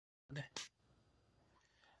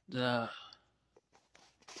The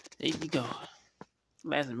there you go.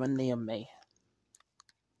 Last Monday of May.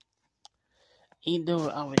 Even though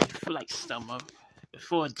I already feel like summer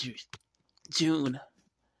before June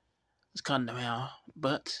was coming around,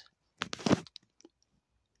 but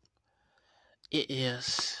it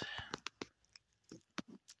is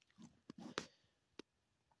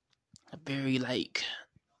a very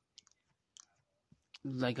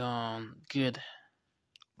good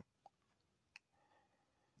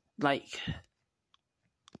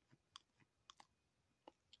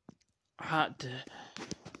hot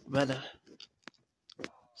weather.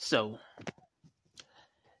 So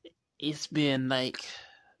it's been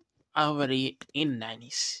already in the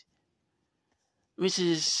 90s, which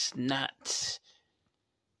is not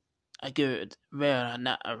a good, well,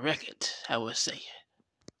 not a record, I would say,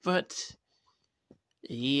 but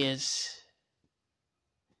it is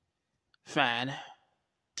fine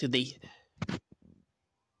to the,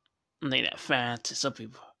 like that fine to some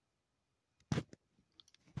people.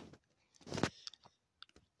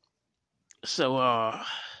 So,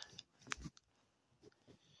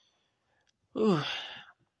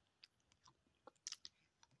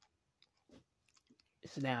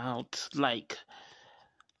 it's now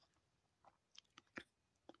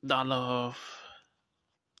dollar of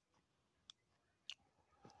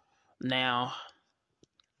now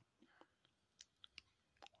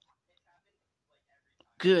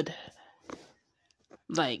good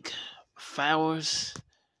flowers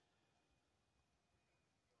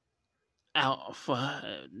out for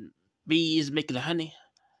bees making the honey,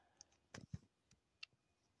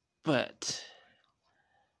 but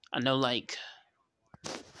I know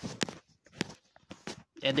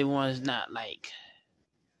everyone's not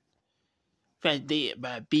fascinated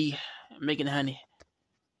by a bee making honey,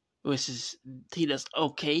 which is that's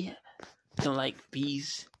okay. Don't like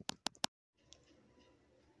bees.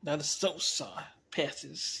 Now the soap saw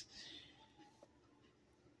passes.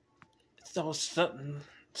 It's all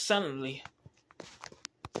suddenly,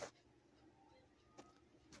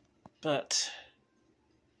 but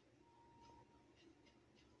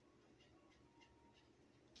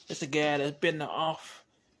it's a guy that's been off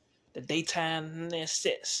the daytime and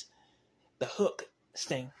sets the hook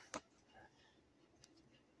thing.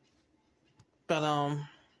 But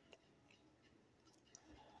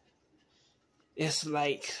it's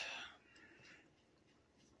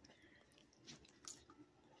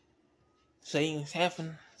things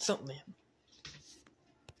happen something.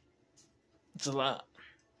 It's a lot.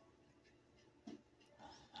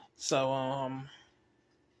 So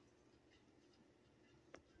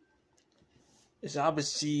it's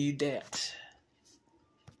obviously that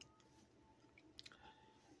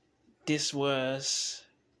this was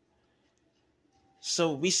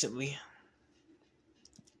so recently,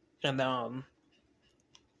 and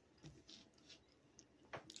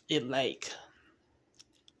it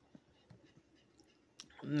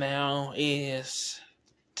now is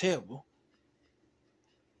terrible.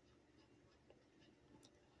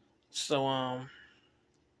 So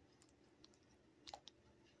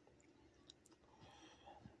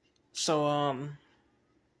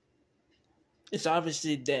it's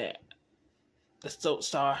obviously that the soap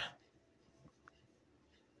star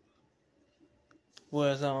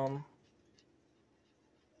was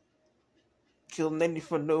killed Nelly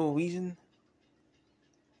for no reason,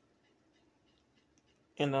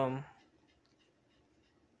 and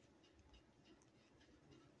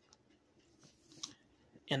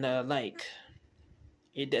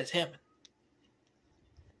it does happen.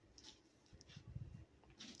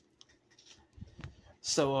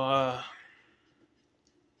 So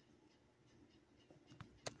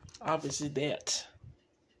obviously that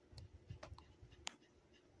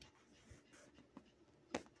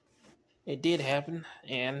it did happen,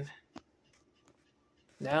 and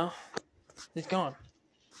now it's gone.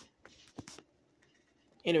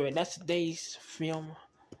 Anyway, that's today's film.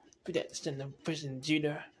 Predestined to Prison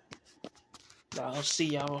Junior. I'll see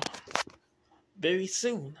y'all very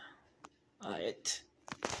soon. Alright.